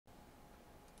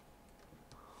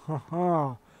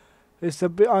Haha. It's a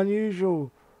bit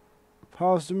unusual.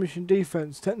 Power submission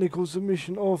defense, technical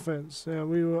submission offense. Yeah,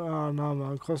 we were. Oh no,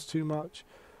 man, it cost too much.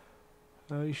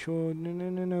 Are you sure?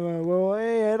 No. Well,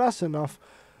 yeah, that's enough.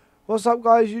 What's up,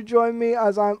 guys? You join me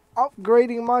as I'm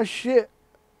upgrading my shit.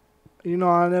 You know,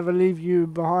 I never leave you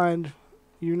behind.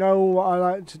 You know what I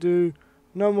like to do.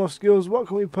 No more skills. What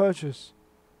can we purchase?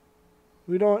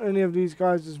 We don't want any of these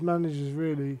guys as managers,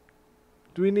 really.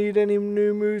 Do we need any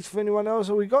new moves for anyone else?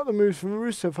 Oh, we got the moves from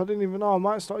Rusev. I didn't even know. I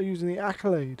might start using the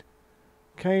Accolade.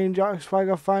 Kane, Jack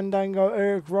Swagger, Fandango,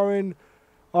 Eric Rowan.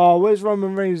 Oh, where's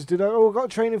Roman Reigns? We got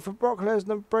training for Brock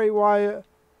Lesnar, Bray Wyatt.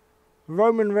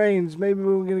 Roman Reigns. Maybe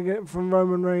we're going to get it from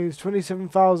Roman Reigns.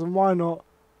 27,000. Why not?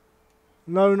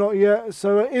 No, not yet.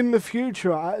 So in the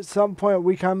future, at some point,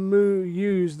 we can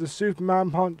use the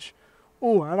Superman Punch.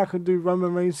 Oh, and I can do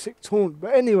Roman Reigns' sick taunt.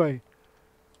 But anyway,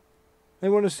 they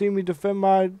want to see me defend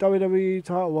my WWE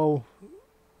title. Well,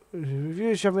 if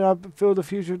you're shoving, I feel the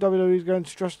future of WWE is going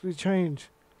to drastically change.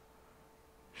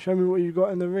 Show me what you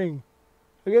got in the ring.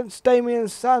 Against Damien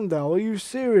Sandow, are you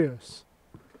serious?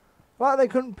 Like, they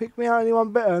couldn't pick me out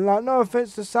anyone better. And like, no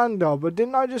offense to Sandow, but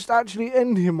didn't I just actually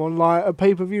end him on like a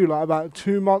pay-per-view like about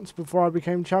 2 months before I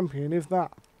became champion, if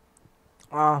that?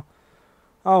 Oh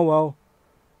well.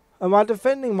 Am I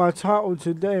defending my title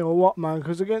today or what, man?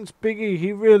 Because against Big E,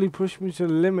 he really pushed me to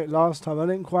the limit last time. I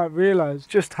didn't quite realise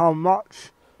just how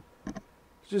much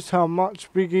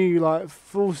Big E like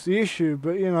forced the issue.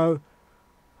 But you know,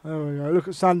 there we go. Look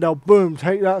at Sandow. Boom.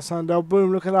 Take that, Sandow.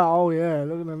 Boom. Look at that. Oh yeah.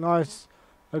 Look at the nice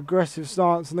aggressive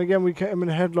stance. And again, we kept him in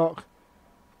a headlock.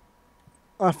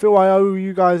 I feel I owe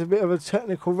you guys a bit of a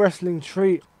technical wrestling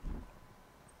treat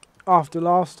after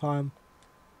last time.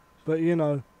 But you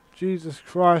know, Jesus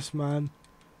Christ, man.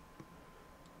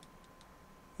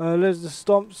 There's the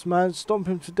stomps, man. Stomp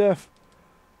him to death.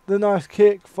 The nice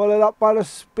kick, followed up by the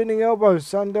spinning elbow.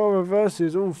 Sandow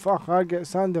reverses. Oh, fuck, I get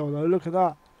Sandow, though. Look at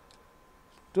that.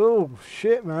 Oh,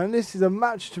 shit, man. This is a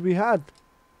match to be had.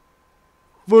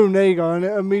 Boom, there you go. And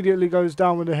it immediately goes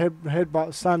down with the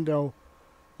headbutt Sandow.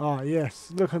 Ah,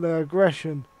 yes. Look at the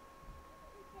aggression.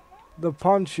 The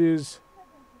punches.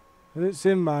 And it's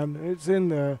in, man. It's in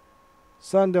there.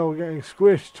 Sandow getting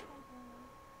squished.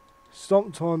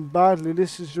 Stomped on badly.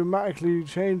 This is dramatically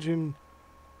changing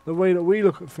the way that we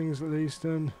look at things, at least.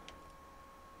 And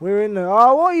we're in there.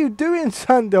 Oh, what are you doing,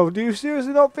 Sandow? Do you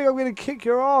seriously not think I'm going to kick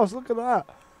your ass? Look at that.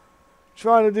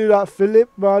 Trying to do that, Philip.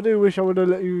 But I do wish I would have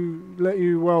let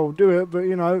you well do it. But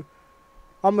you know,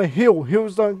 I'm a heel.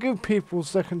 Heels don't give people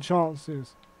second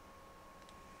chances.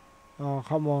 Oh,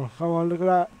 come on. Come on. Look at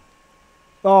that.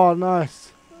 Oh,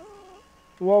 nice.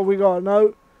 What have we got?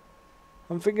 No.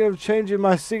 I'm thinking of changing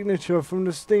my signature from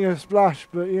the Stinger Splash,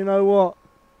 but you know what?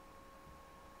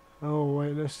 Oh,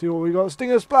 wait, let's see what we got.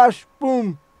 Stinger Splash!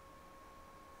 Boom!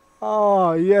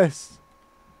 Ah, yes.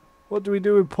 What do we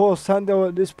do with poor Sandow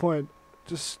at this point?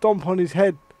 Just stomp on his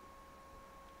head.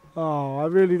 Oh, I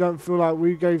really don't feel like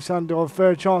we gave Sandow a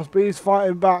fair chance, but he's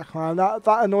fighting back, man. That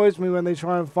annoys me when they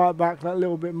try and fight back that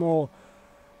little bit more.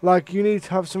 Like, you need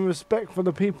to have some respect for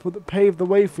the people that paved the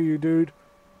way for you, dude.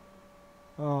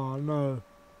 Oh, no.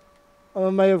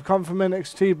 I may have come from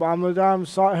NXT, but I'm a damn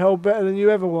sight hell better than you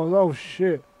ever was. Oh,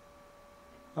 shit.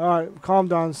 Alright, calm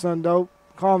down, Sandow.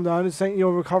 Calm down. This ain't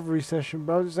your recovery session,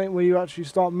 bro. This ain't where you actually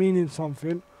start meaning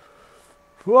something.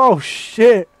 Whoa,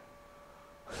 shit.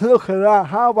 Look at that.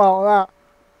 How about that?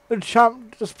 The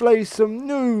champ displays some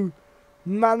new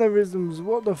mannerisms.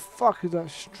 What the fuck is that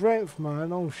strength,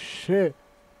 man? Oh, shit.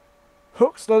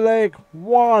 Hooks the leg.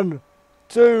 1,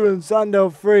 2, and Sandow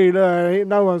 3. Look,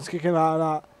 no one's kicking out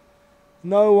of that.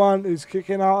 No one is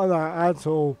kicking out of that at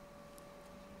all.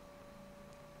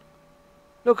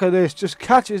 Look at this. Just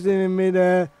catches him in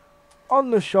midair.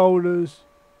 On the shoulders.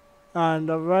 And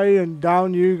away and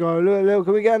down you go. Look.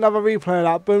 Can we get another replay of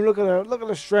that? Boom. Look at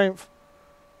the strength.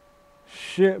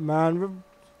 Shit, man.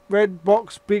 Red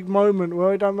box, big moment.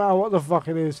 Well, it don't matter what the fuck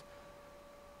it is.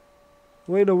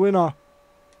 We're the winner.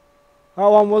 That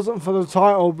one wasn't for the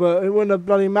title, but it wouldn't have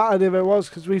bloody mattered if it was,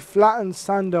 because we flattened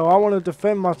Sandow. I want to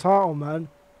defend my title, man.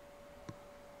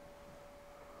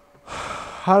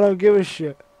 I don't give a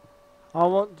shit. I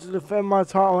want to defend my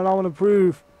title, and I want to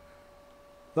prove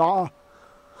that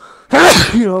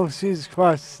you know, Jesus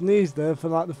Christ, sneezed there for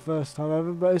like the first time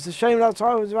ever. But it's a shame that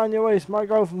title was around your waist. My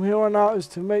goal from here on out is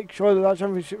to make sure that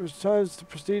championship returns to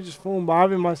prestigious form by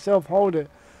having myself hold it.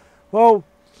 Well,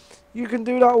 you can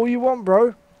do that all you want,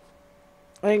 bro.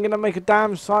 Ain't gonna make a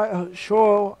damn sight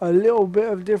sure a little bit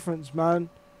of difference, man.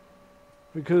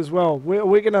 Because, well,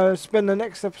 we're gonna spend the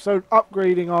next episode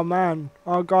upgrading our man,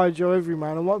 our guy Joe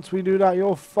Everyman, and once we do that,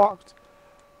 you're fucked.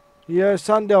 Yeah,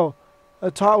 Sandel. A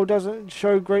title doesn't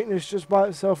show greatness just by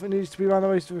itself. It needs to be run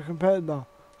away to a competitor.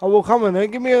 Oh well, come on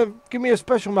then. Give me a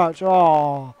special match.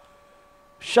 Oh,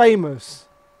 Sheamus.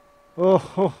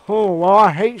 Well,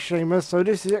 I hate Sheamus, so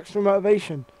this is extra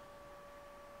motivation.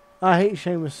 I hate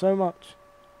Sheamus so much.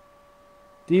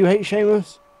 Do you hate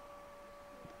Sheamus?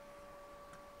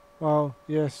 Well,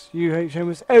 yes, you hate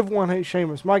Sheamus. Everyone hates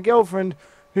Sheamus. My girlfriend,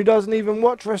 who doesn't even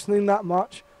watch wrestling that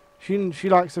much, she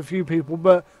likes a few people,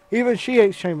 but even she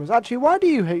hates Sheamus. Actually, why do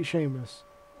you hate Sheamus?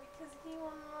 Because he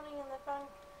won Money in the Bank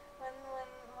when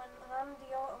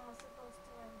Randy Orton was supposed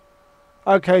to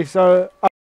win. Okay, so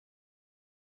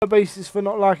the basis for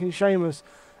not liking Sheamus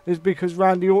is because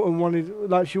Randy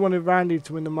Orton she wanted Randy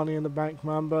to win the Money in the Bank,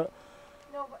 man. But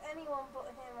No, but anyone but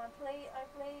him. I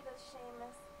played as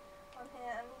Sheamus on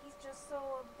here, and he's just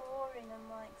so boring and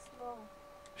like slow.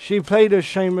 she played as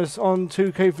Sheamus on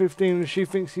 2K15, and she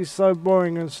thinks he's so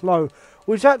boring and slow,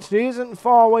 which actually isn't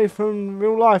far away from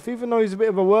real life. Even though he's a bit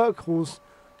of a workhorse,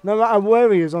 no matter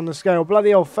where he is on the scale,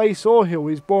 bloody hell, face or heel,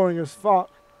 he's boring as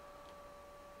fuck.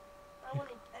 I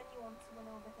wanted anyone to win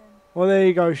over him. Well, there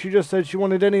you go. She just said she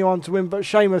wanted anyone to win but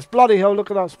Sheamus. Bloody hell, look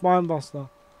at that spine buster.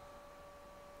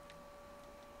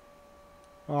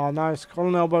 Oh, nice.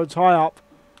 Collar elbow tie up.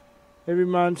 Every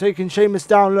man taking Sheamus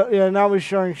down. Look, yeah, now we're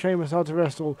showing Sheamus how to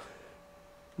wrestle.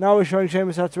 Now we're showing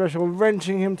Sheamus how to wrestle.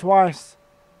 Wrenching him twice.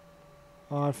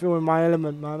 Oh, I feel in my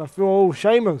element, man. I feel, oh,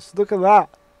 Sheamus. Look at that.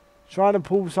 Trying to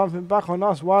pull something back on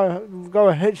us. Why? Go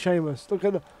ahead, Sheamus. Look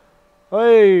at the...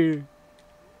 Hey.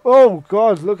 Oh,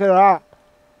 God. Look at that.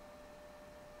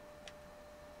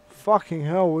 Fucking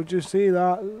hell. Would you see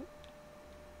that?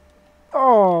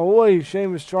 Oh, wait.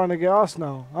 Sheamus trying to get us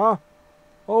now. Huh?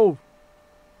 Oh.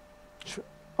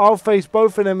 I'll face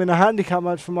both of them in a handicap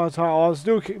match for my title. I'll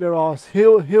still kick their ass.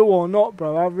 Heel or not,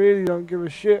 bro. I really don't give a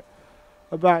shit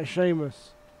about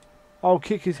Sheamus. I'll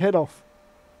kick his head off.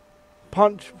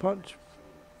 Punch.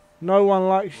 No one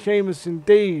likes Sheamus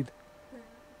indeed.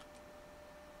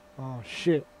 Oh,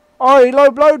 shit. Oh, he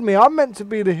low-blowed me. I'm meant to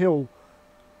be the heel.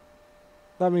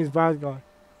 That means bad guy.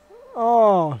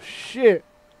 Oh, shit.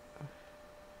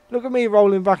 Look at me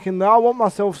rolling back in there. I want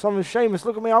myself some of Sheamus.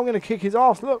 Look at me. I'm going to kick his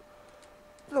ass. Look.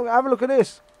 Look, have a look at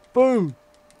this. Boom.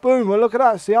 Boom. Well, look at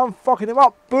that. See, I'm fucking him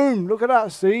up. Boom. Look at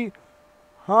that. See?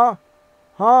 Huh?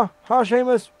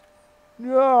 Sheamus?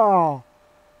 Yeah.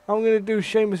 I'm going to do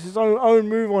Sheamus' own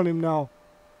move on him now.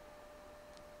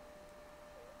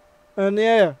 And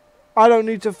yeah, I don't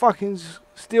need to fucking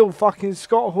steal fucking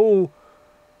Scott Hall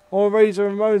or Razor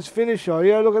Ramon's finisher.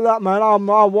 Yeah, look at that, man. I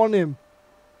want him.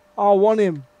 I want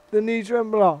him. The knee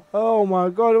trembler. Oh my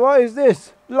god, what is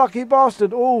this? Lucky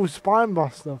bastard. Oh, spine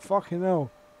buster. Fucking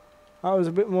hell. That was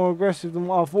a bit more aggressive than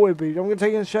what I thought it'd be. I'm going to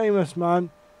take in Sheamus, man.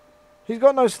 He's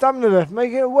got no stamina left.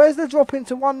 Where's the drop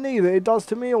into one knee that it does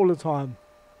to me all the time?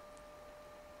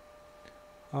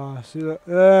 Ah, see that?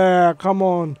 Yeah, come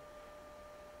on.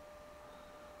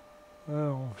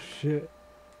 Oh, shit.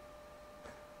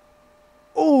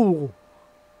 Oh!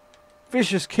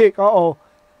 Vicious kick. Uh-oh.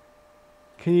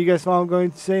 Can you guess what I'm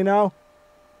going to say now?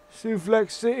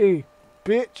 Suplex City.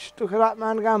 Bitch. Look at that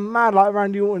man going mad like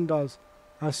Randy Orton does.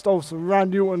 I stole some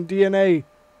Randy Orton DNA.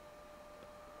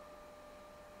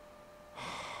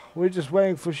 We're just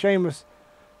waiting for Sheamus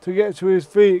to get to his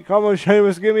feet. Come on,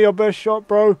 Sheamus. Give me your best shot,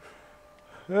 bro.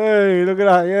 Hey, look at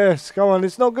that. Yes. Come on.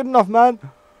 It's not good enough, man.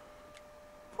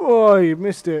 Oh, you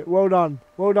missed it. Well done.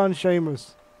 Well done,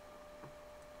 Sheamus.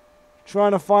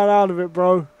 Trying to fight out of it,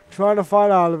 bro. Trying to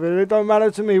fight out of it. It don't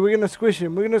matter to me. We're going to squish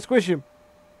him. We're going to squish him.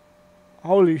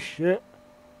 Holy shit.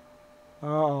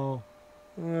 Uh-oh.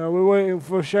 Yeah, we're waiting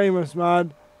for Sheamus,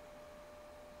 man.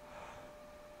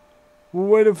 We're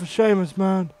waiting for Sheamus,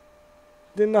 man.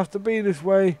 Didn't have to be this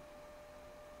way.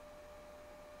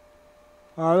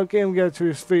 Look at him get to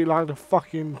his feet like the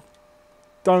fucking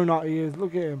donut he is.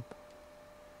 Look at him.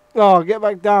 Oh, get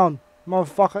back down.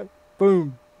 Motherfucker.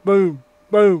 Boom. Boom.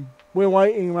 Boom. We're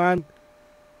waiting, man.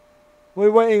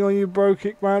 We're waiting on you, bro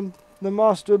kick, man. The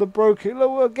master of the bro kick.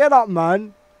 Look, get up,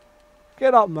 man.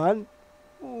 Get up, man.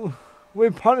 Ooh,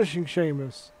 we're punishing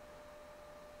Sheamus.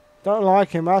 Don't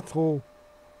like him at all.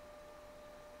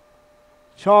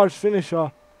 Charge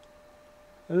finisher.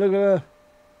 And look at her.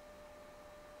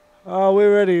 Oh,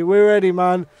 we're ready. We're ready,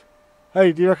 man.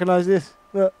 Hey, do you recognise this?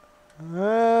 Look.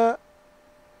 That's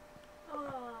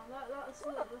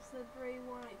the Bray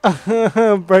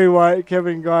Wyatt. Bray Wyatt,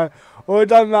 Kevin guy. Well, it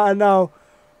doesn't matter now,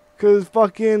 cause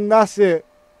fucking that's it.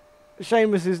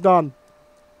 Sheamus is done.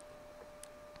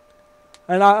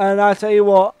 And I tell you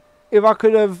what, if I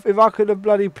could have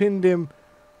bloody pinned him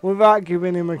without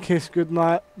giving him a kiss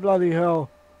goodnight, bloody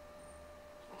hell.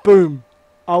 Boom.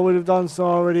 I would have done so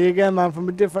already. Again, man, from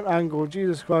a different angle.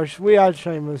 Jesus Christ. We had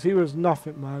Sheamus. He was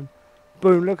nothing, man.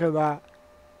 Boom, look at that.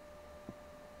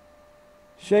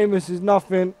 Sheamus is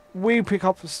nothing. We pick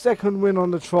up a second win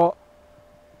on the trot.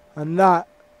 And that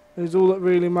is all that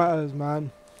really matters,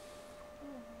 man.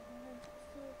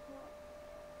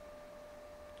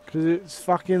 Because it's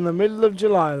fucking the middle of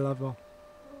July, lover.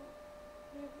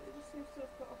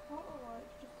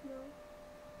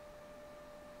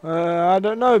 I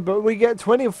don't know, but we get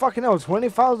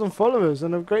 20,000 followers,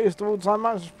 and the greatest of all time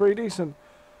match is pretty decent.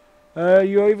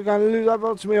 You're either going to lose that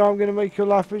belt to me, or I'm going to make your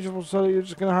life miserable so that you're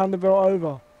just going to hand the belt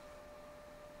over.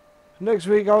 Next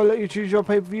week, I'll let you choose your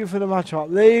pay-per-view for the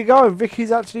matchup. There you go.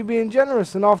 Vicky's actually being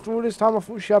generous, and after all this time, I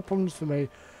thought she had problems for me.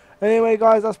 Anyway,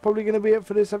 guys, that's probably going to be it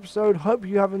for this episode. Hope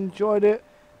you have enjoyed it.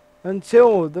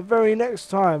 Until the very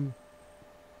next time.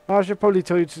 I should probably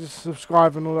tell you to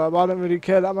subscribe and all that, but I don't really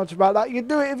care that much about that. You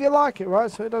do it if you like it, right?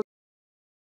 So it doesn't.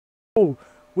 Oh,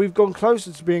 we've gone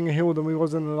closer to being a heel than we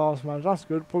was in the last match. That's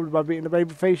good. Probably by beating the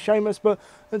babyface Sheamus. But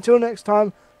until next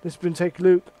time, this has been Take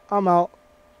Luke. I'm out.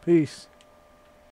 Peace.